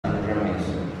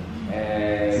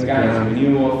Guys,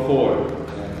 menu of 4.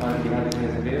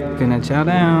 Gonna chow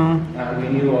down.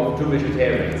 Menu of 2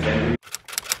 vegetarians. I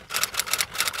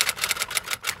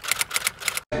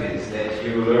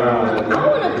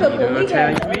want to cook what we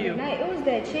had the other night. It was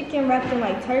that chicken wrapped in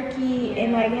like turkey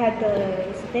and like had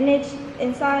the spinach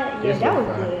inside. Yeah, that was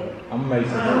good. I'm gonna make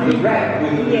some wrap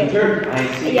with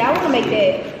turkey. Yeah, I want to make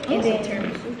that. And then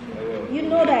you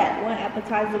know that one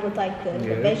appetizer with like the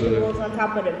vegetables on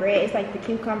top of the bread. It's like the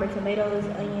cucumber, tomatoes,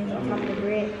 onions on top of the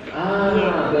bread.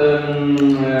 The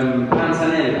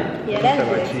panzanella. Yeah, that's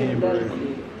good.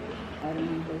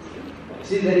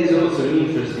 See, that is also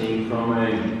interesting from a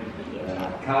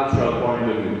cultural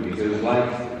point of view, because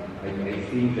like I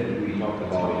think that we talked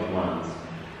about it once,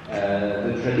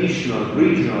 the traditional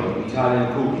regional Italian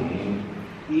cooking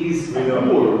is a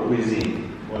poor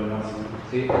cuisine.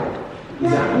 See?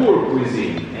 It's a poor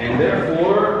cuisine, and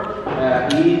therefore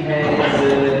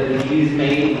it is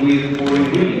made with poor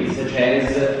ingredients such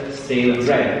as stale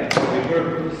bread.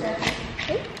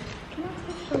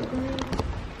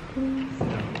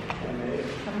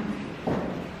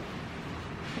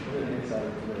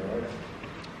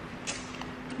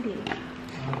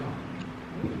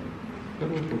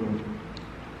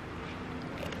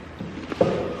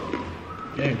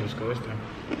 Yeah, disgusting.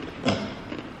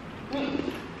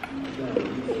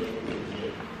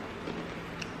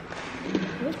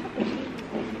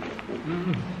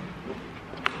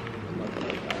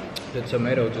 The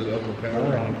tomato just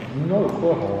overpowered. You know it's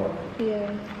so hard.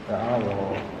 Yeah. The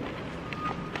alcohol.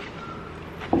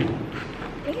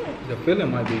 The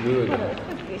filling might be good though.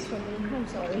 Cook this for me. I'm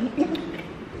sorry.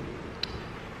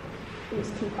 It was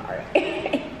too hard.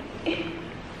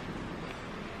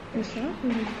 The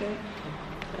shopping is good.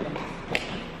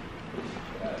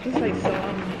 It's like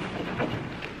salami.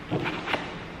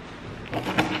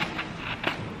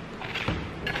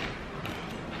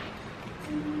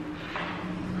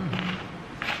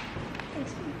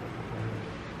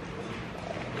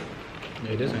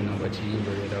 Yeah, this ain't no but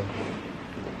cheeseburger though.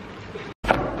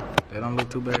 They don't look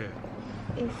too bad.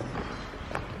 It's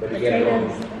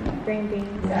potatoes, green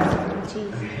beans, and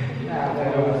cheese.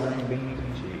 Green beans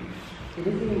and cheese.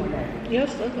 Your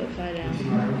stuff upside down.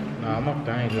 Nah, I'm up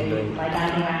thing today.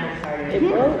 It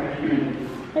broke?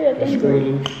 How your thing broke?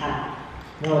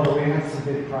 No, but we had some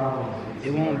big problems.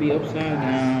 It won't be upside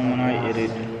down when I eat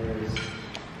it.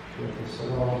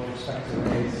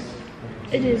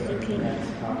 It is zucchini.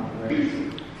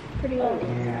 Pretty good.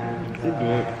 It's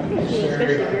good.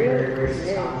 Especially grilled.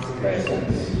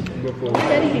 Before. You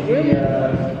said he can grill it?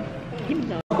 He was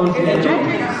I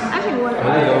think one of the I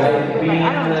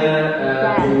don't drink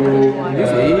that.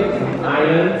 This is?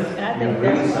 Irons. I think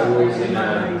that's I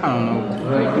don't know.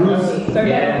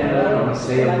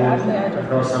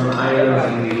 Across some irons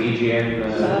in the EGN.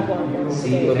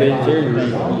 But vegetarian.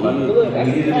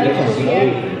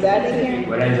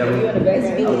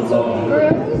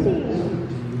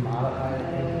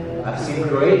 I've seen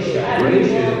Croatia. Croatia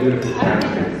is a beautiful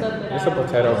country. It's a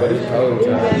potato, but it's cold.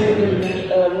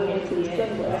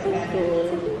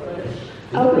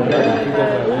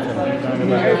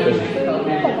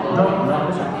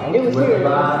 It was here.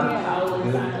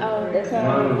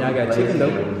 Y'all got chicken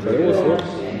though, so it was here.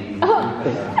 I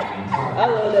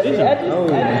love that. I just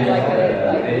like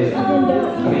that.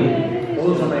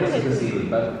 Also Mexico City,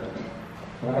 but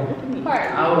If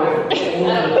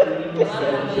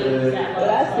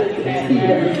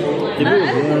it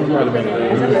was warm, probably been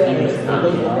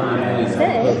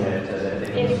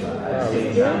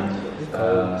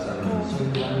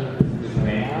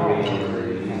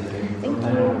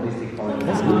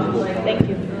Thank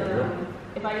you.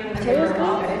 If I didn't say it was good.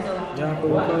 Yeah,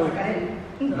 cool.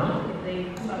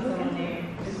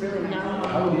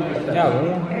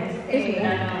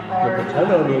 The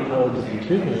potato look old with the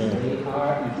chicken in it.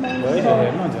 Well, they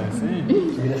had my time saying.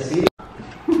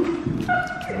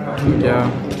 Yeah.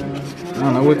 I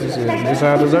don't know what this is. This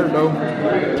our dessert though.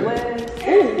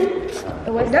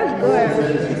 That's good.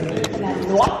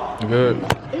 Good.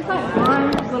 It's like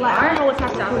wine, but like I don't know what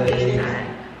type of salad it is.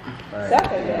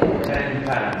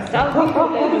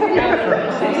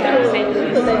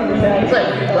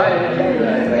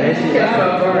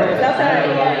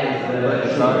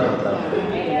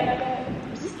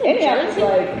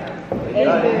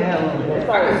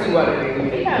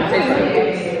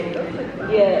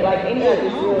 Yeah, like any of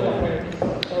this real.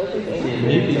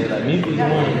 Maybe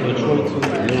one Detroit to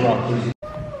Little Rock.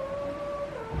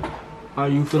 Are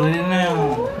you feeling it now?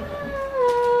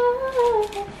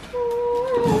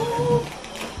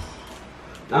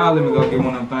 Now let me go get one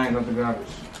of them things out the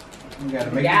garbage. We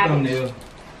gotta make a thumbnail.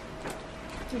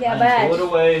 Yeah, bad. Throw it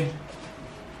away.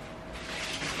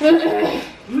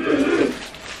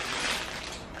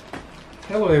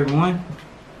 Hello, everyone.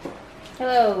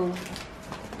 Hello.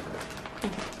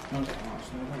 Oh, snap,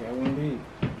 I got one big.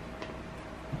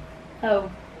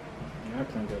 Oh. Yeah, I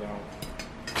turned that off.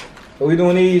 What we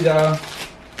doing these, y'all?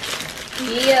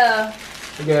 Yeah.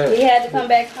 We had to come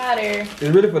back hotter. It's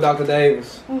really for Dr.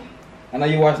 Davis. I know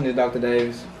you're watching this, Dr.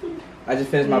 Davis. I just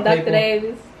finished my paper. Dr.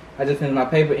 Davis. I just finished my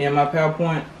paper and my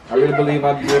PowerPoint. I really believe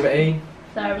I deserve an A.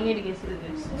 Sorry, we need to get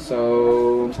scissors.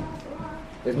 So,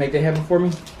 let's make that happen for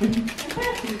me.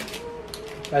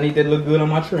 I need that to look good on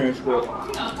my transcript.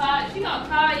 She gonna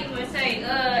call you and say,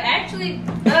 actually,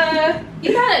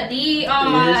 you got a D on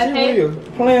my paper.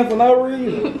 Playing for no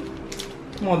reason.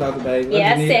 Come on, Dr. Davis.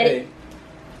 Yeah, I said it.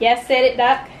 Yeah, I said it,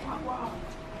 Doc.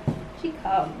 She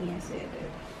called me and said that.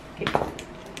 Okay.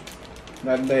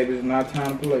 Dr. Davis, it's not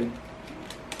time to play.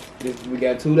 We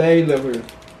got 2 days left here.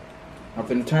 I'm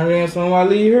finna turn it in soon while I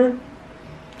leave here.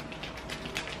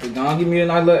 It's gonna give me a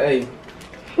nice little A.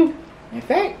 In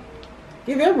fact,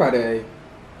 give everybody an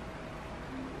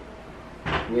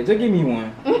A. Yeah, just give me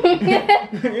one.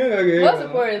 Most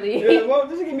importantly. Yeah, well,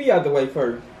 just get me out the way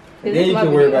first. Then you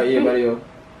can worry about everybody else.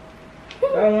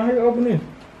 I don't know how to open it.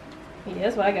 Yeah,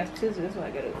 that's why I got scissors. That's why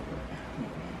I got it.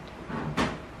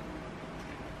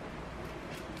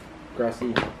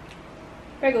 Gracie.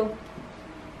 There you go.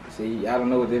 See, I don't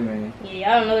know what that means.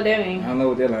 Yeah, I don't know what that means. I don't know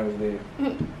what that language is.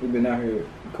 We've been out here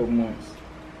a couple months.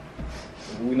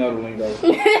 We know the lingo.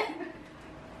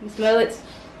 You smell it?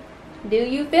 Do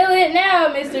you feel it now,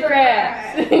 Mr.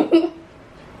 Krabs?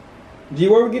 G,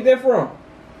 where we get that from?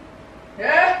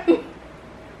 Yeah?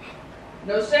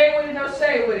 No shade with it, no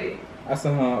shade with it. I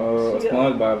saw her a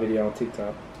SpongeBob video on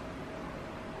TikTok.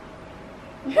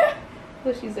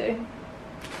 What'd she say?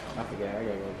 I forgot. I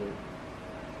gotta go do it.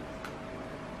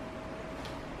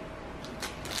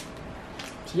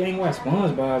 She ain't watch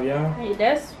SpongeBob, y'all. Hey,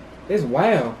 that's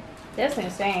wild. That's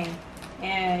insane.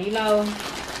 And you know,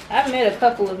 I've met a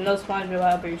couple of no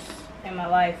SpongeBobbers in my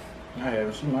life. I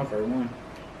haven't. She's my first one.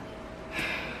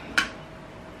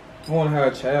 I wonder how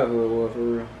her childhood was for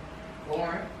real.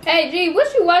 Boring. Hey, G,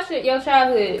 what you watch at your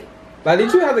childhood? Like,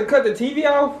 did you have to cut the TV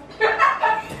off?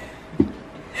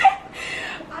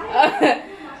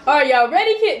 Are y'all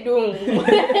ready, Kid Doom?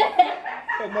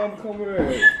 Her mom come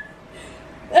here.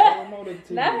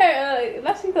 Not her,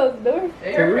 not she closed the door.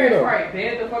 Hey, her parents right.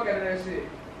 Ban the fuck out of that shit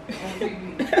on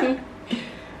TV.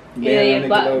 Yeah,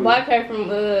 block her from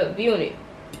viewing it.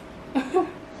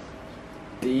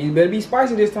 You better be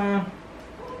spicy this time.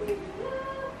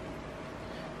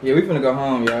 Yeah, we finna go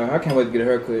home, y'all. I can't wait to get a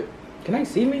haircut. Can they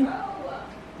see me?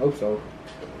 Hope so.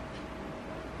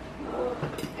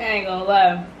 I ain't gonna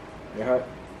lie. You hot?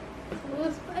 It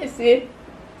was spicy.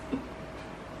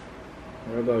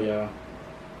 There we go, y'all.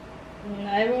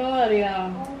 Not even one of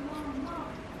y'all.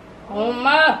 On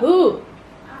my hood.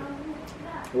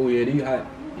 Oh yeah, these hot.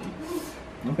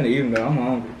 I'm finna eat them though. I'm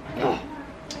hungry.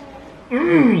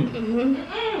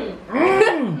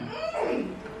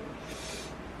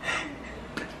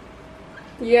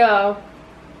 Yo.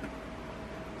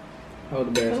 Hold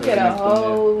the bad Look at a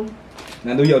whole.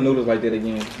 Now do your noodles like that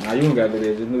again. Nah, you don't gotta do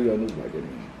that. Just do your noodles like that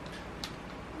again.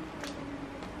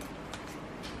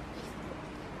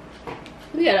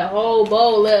 We got a whole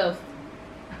bowl left.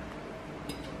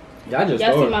 Yeah, I just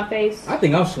Y'all see my face? I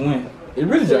think I'm swimming. It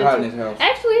really just hot in this house.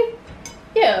 Actually,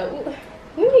 yeah,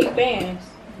 we need fans.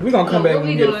 We gonna come back when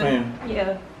we get a fan.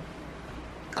 Yeah.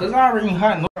 Cause I already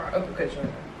hot.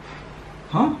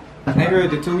 Huh? I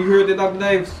heard it too. You heard that, Dr.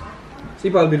 Davis? She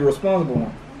probably be the responsible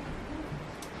one.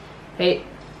 Hey.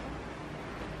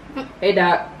 Hey,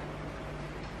 Doc.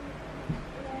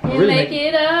 You really make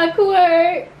it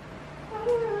awkward.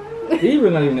 He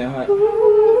really not even that hot.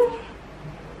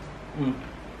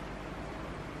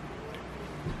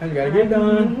 I just gotta get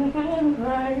done.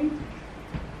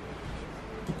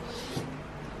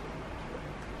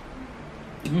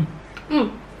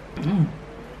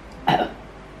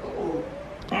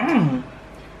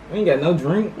 We ain't got no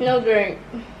drink. No drink.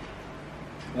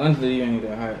 Honestly, you ain't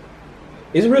that hot.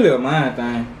 It's really a mind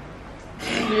thing.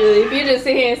 Really, if you just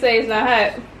sit here and say it's not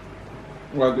hot.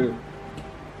 What I do?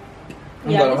 I'm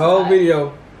Yeah, got a it's whole hot.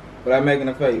 video without making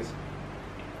a face.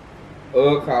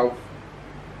 Cough.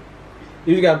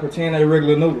 You just gotta pretend they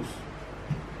regular noodles.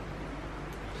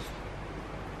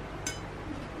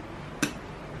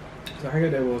 So how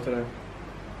good that was today?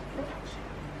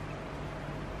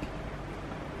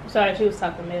 Sorry, she was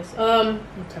talking mess. I'm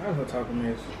tired of her talking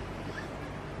mess.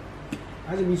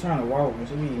 I just be trying to walk and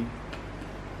she be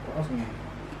crossing me.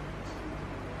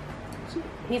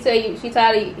 He said he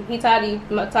tired of you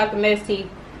talking mess to you.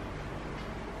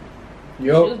 She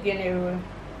Yup. was getting everywhere.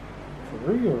 For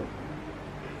real.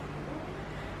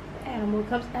 Animal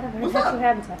comes out of her What's natural up?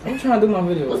 habitat. I'm trying to do my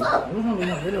video. What's up? I'm trying to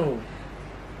do my video.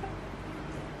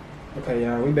 Okay,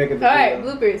 y'all, we back at the Alright,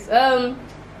 video. bloopers.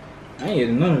 I ain't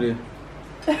eating none of this.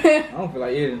 I don't feel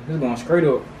like eating. This is going straight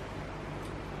up.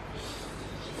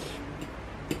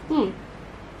 Ooh.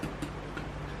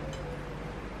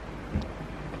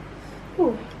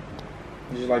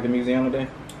 Just like the museum today.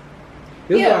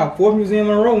 This is Yeah. our 4th museum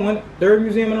in a row, wasn't it? 3rd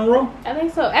museum in a row. I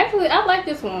think so. Actually, I like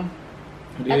this one.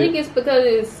 I think it's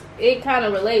because it kind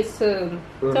of relates to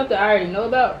something I already know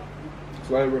about.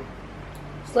 Slavery.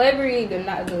 Slavery,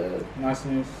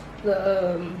 Nonsense.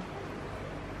 the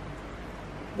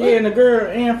Yeah, and the girl,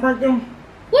 Anne Franklin.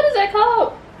 what is that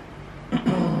called?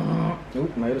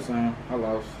 Oop, made a sound. I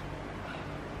lost.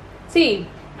 See,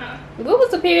 what was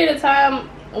the period of time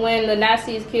when the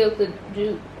Nazis killed the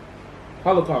Jew?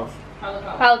 Holocaust.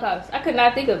 Holocaust. I could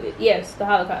not think of it. Yes, the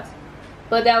Holocaust.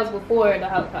 But that was before the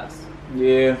Holocaust.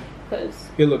 Yeah. Because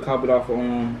Hitler copied off of,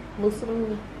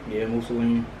 Mussolini. yeah,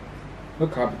 Mussolini. A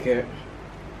copycat.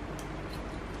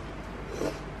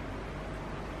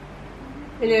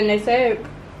 And then they said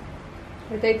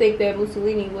that they think that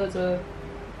Mussolini was a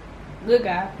good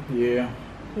guy. Yeah.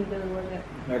 He really wasn't.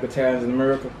 Like Italians in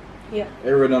America. Yeah.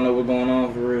 They really don't know what's going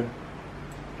on for real.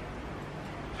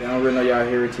 They don't really know y'all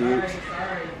heritage.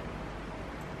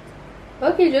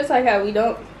 Okay, just like how we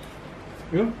don't.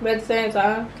 Yeah. But at the same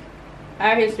time,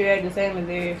 our history ain't the same as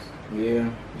theirs. Yeah.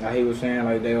 Like he was saying,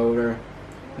 like they over there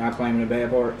not claiming the bad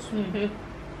parts. Mm-hmm.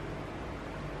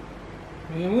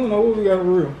 Man, we don't know what we got for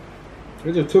real.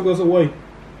 They just took us away.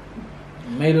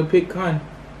 Made us pick cotton.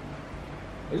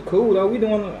 It's cool though. We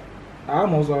doing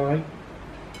almost alright.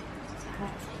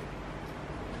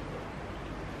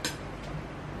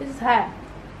 This is hot.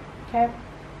 Okay.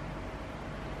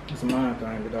 It's a mind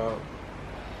thing, dog.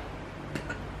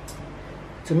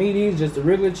 To me, these just the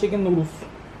regular chicken noodles.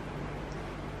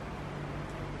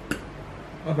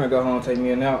 I'm gonna go home and take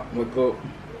me a nap. Wake up.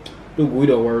 Do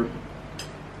Guido work.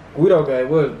 Guido got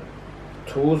what?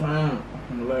 2 times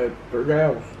in the last 3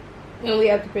 hours. And we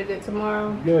have to present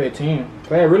tomorrow. Yeah, at 10.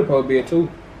 Class really supposed to be at 2.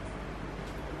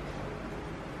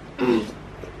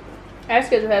 Our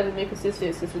schedule hasn't been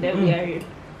consistent since the day we got here.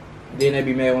 Then they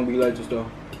be mad when we late and stuff.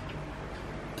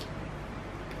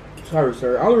 Sorry,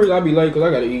 sir. Only reason I be late because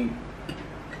I gotta eat.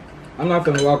 I'm not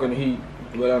finna walk in the heat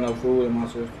without no food in my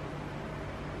system.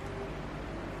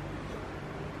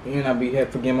 And I be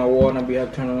have to get my water and I be have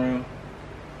to turn around.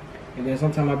 And then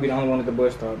sometimes I be the only one at the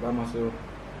bus stop by myself.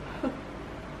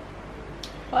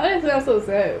 Why does that sound so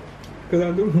sad? Cause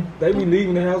I do. They be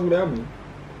leaving the house without me.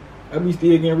 I be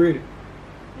still getting ready.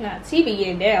 Nah, T be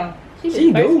getting down. She's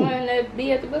She the first do. one that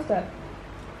be at the bus stop.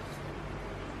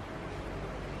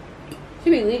 She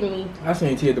be leaving me. I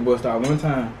seen T at the bus stop one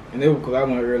time, and it was because I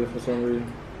went early for some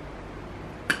reason.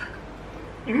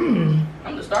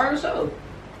 I'm the star of the show.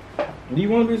 Do you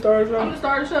want to be star of the I'm show? the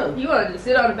star of the show. You want to just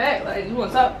sit on the back, like you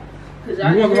want to talk? Cause You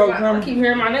wanna hold the I camera? keep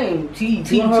hearing my name. T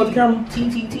T You wanna hold the T camera? T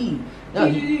T T. No,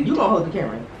 you gonna hold the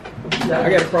camera. I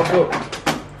gotta crop up.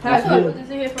 How I put this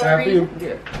in here for How a I feel. reason?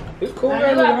 Yeah. It's cool. I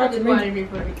That know really I hot put to this one me. in here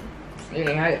for a reason. It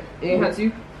ain't hot. It ain't hot to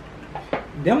you.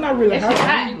 Them not really That shit hot.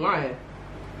 hot. You lying.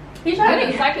 He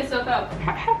trying to psych himself out.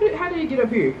 How did it get up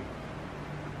here?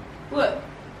 What?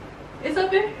 It's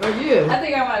up there? Oh yeah. I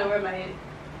think I might have wear my head.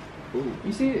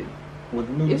 You see it? With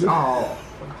the new It's all.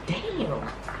 Damn.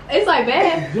 It's like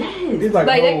bad. Yes. It's like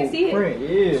Like, a they whole can see it? print.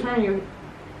 Yeah. Turn your.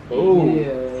 Oh.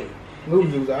 Yeah.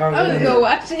 Noodle juice. I'm just gonna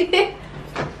watch it.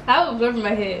 I was rubbing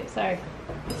my head. Sorry.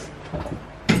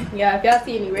 Yeah, if y'all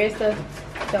see any red stuff,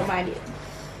 don't mind it.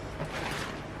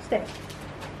 Stay.